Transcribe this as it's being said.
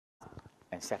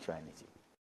and sexual energy.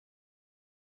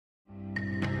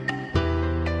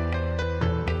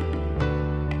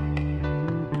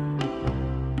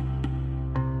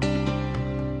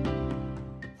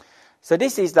 So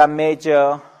this is the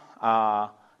major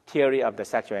theory of the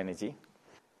sexual energy.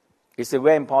 It's a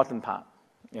very important part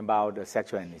about the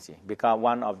sexual energy because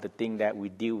one of the things that we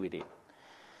deal with it.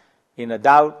 In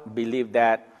adult believe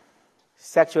that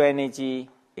sexual energy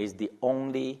is the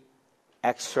only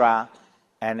extra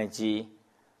energy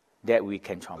that we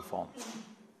can transform.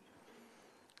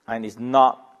 And it's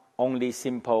not only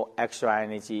simple extra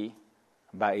energy,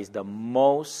 but it's the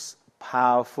most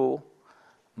powerful,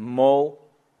 more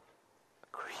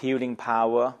healing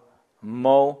power,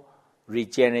 more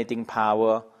regenerating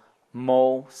power,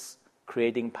 most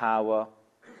creating power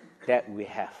that we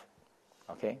have.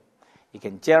 Okay? You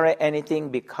can generate anything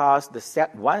because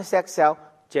one sex cell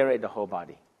generates the whole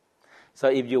body. So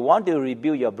if you want to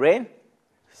rebuild your brain,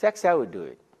 sex cell will do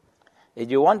it.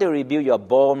 If you want to rebuild your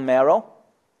bone marrow,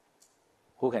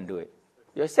 who can do it?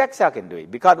 Your sex cell can do it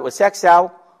because the sex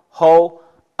cell hold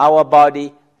our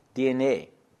body DNA.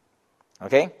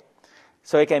 Okay?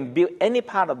 So it can build any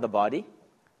part of the body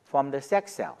from the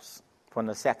sex cells, from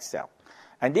the sex cell.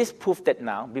 And this proved that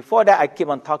now. Before that, I keep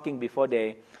on talking before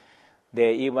they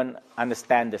even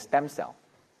understand the stem cell.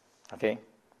 Okay?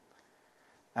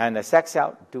 And the sex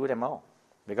cell do them all.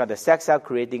 Because the sex cell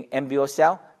creating embryo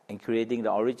cell and creating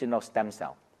the original stem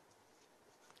cell.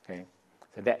 Okay?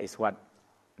 So that is what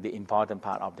the important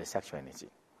part of the sexual energy.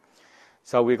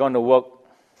 So we're going to work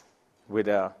with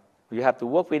you have to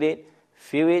work with it,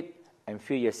 feel it, and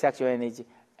feel your sexual energy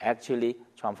actually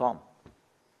transform.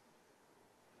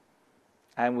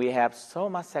 And we have so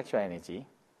much sexual energy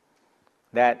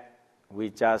that we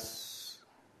just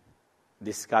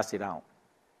discuss it out.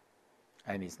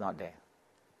 And it's not there.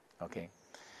 Okay?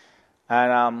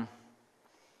 And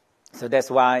so that's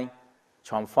why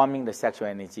transforming the sexual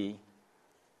energy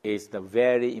is the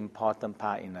very important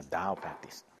part in the Tao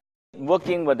practice.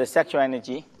 Working with the sexual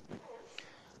energy,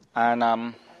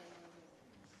 and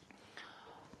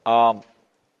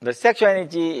the sexual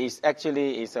energy is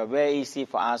actually very easy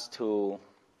for us to.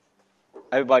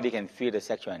 Everybody can feel the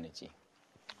sexual energy,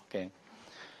 okay.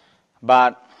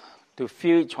 But to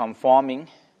feel it transforming,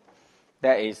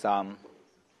 that is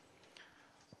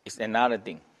another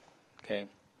thing, okay.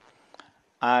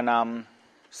 And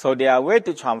so the way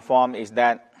to transform is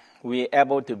that we're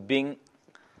able to bring.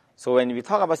 So when we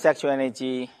talk about sexual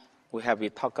energy, we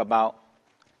talk about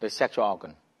the sexual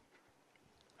organ,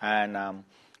 and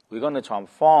we're going to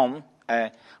transform.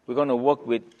 We're going to work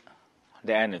with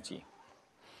the energy,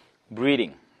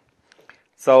 breathing.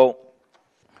 So,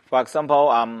 for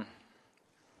example,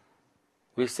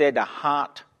 we say the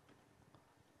heart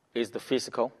is the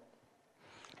physical,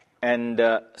 and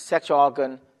the sexual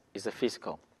organ is the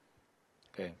physical.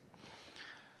 Okay.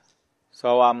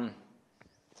 So,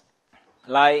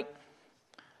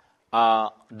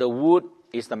 the wood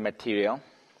is the material,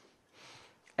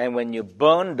 and when you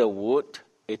burn the wood,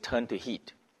 it turns to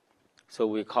heat. So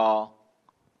we call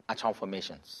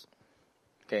transformations.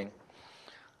 Okay.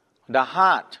 The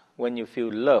heart, when you feel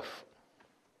love,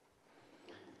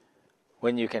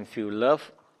 when you can feel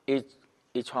love, it's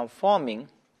transforming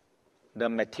the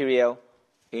material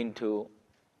into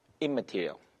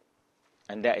immaterial,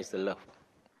 and that is the love.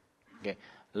 Okay.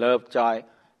 Love, joy,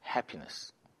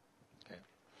 happiness. Okay.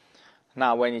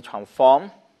 Now, when it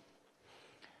transforms,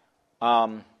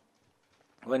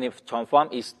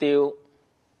 it's still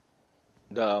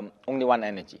the only one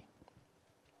energy.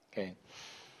 Okay.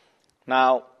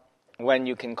 Now, when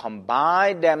you can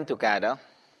combine them together,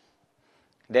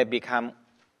 they become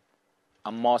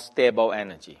a more stable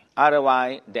energy.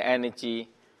 Otherwise, the energy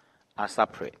are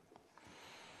separate.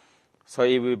 So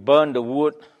if we burn the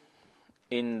wood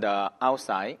in the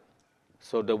outside,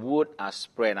 so the wood are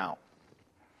spread out.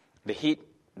 The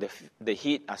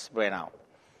heat are spread out.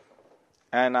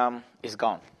 And it's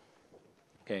gone.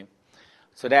 Okay.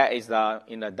 So that is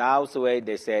in the Taoist way,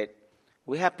 they said,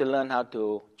 we have to learn how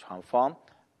to transform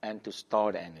and to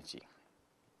store the energy.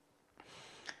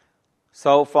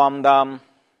 So from the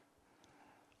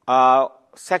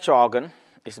sexual organ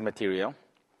is material.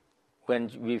 When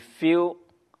we feel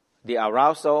the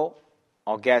arousal,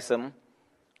 orgasm,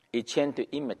 it changes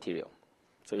to immaterial.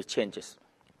 So it changes.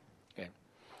 Okay.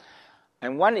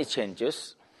 And when it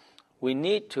changes, we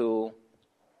need to,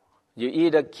 you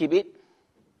either keep it,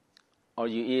 or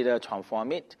you either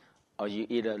transform it, or you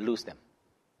either lose them.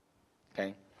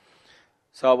 Okay?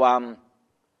 So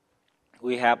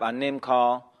we have a name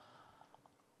called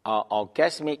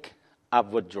orgasmic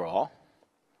upward draw,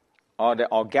 or the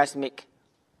orgasmic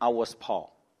outward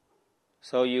pull.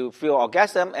 So you feel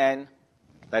orgasm and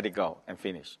let it go and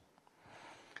finish.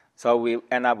 So we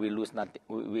end up, we lose nothing.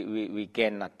 We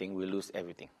gain nothing. We lose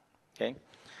everything. Okay.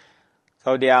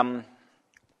 So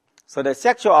the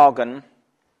sexual organ.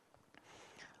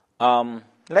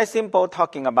 Let's simple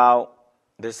talking about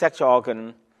the sexual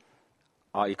organ.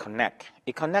 It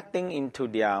connecting into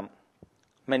the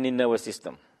many nervous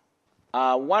system.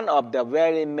 One of the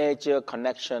very major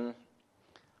connection,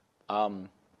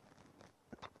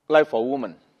 like for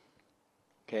women,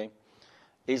 okay,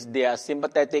 is their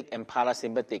sympathetic and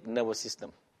parasympathetic nervous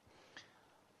system.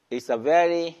 It's a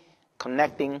very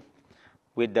connecting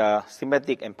with the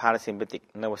sympathetic and parasympathetic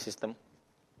nervous system.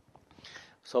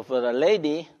 So for the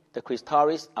lady, the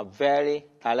clitoris are very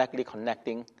directly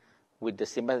connecting with the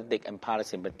sympathetic and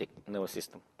parasympathetic nervous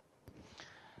system.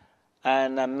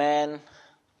 And a man,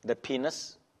 the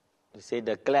penis, you see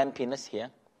the gland penis here,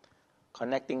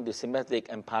 connecting the sympathetic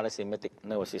and parasympathetic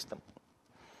nervous system.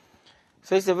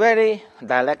 So it's a very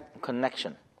direct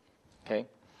connection, okay?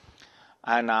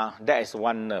 And that is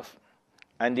one nerve.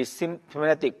 And the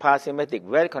sympathetic, parasympathetic,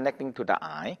 very connecting to the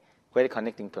eye, very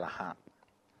connecting to the heart.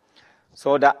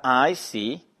 So the eye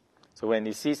see, so when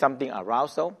you see something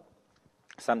arousal,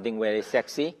 something very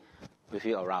sexy, we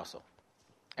feel arousal.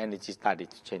 Energy started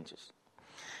to changes.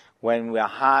 When our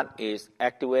heart is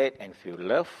activated and feel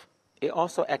love, it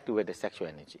also activates the sexual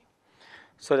energy.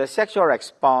 So the sexual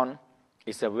response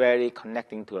is a very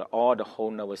connecting to all the whole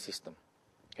nervous system.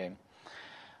 Okay,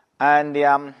 and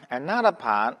another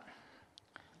part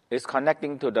is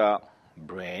connecting to the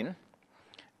brain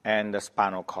and the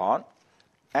spinal cord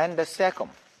and the cecum.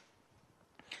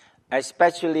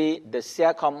 Especially the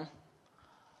cecum,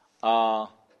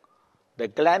 the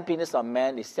gland penis of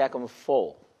man is cecum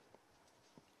 4.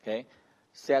 Okay,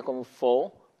 cecum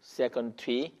 4, cecum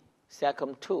 3,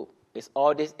 cecum 2. It's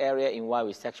all this area involved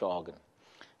with sexual organ.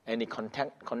 And it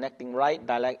connecting right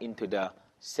direct into the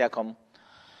cecum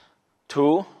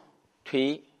 2,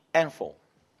 3, and 4.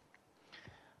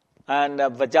 And the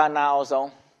vagina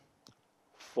also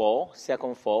 4,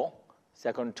 cecum 4,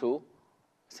 cecum 2,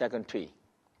 cecum 3.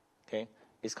 Okay,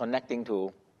 it's connecting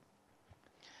to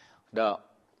the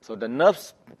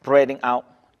nerves spreading out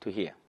to here.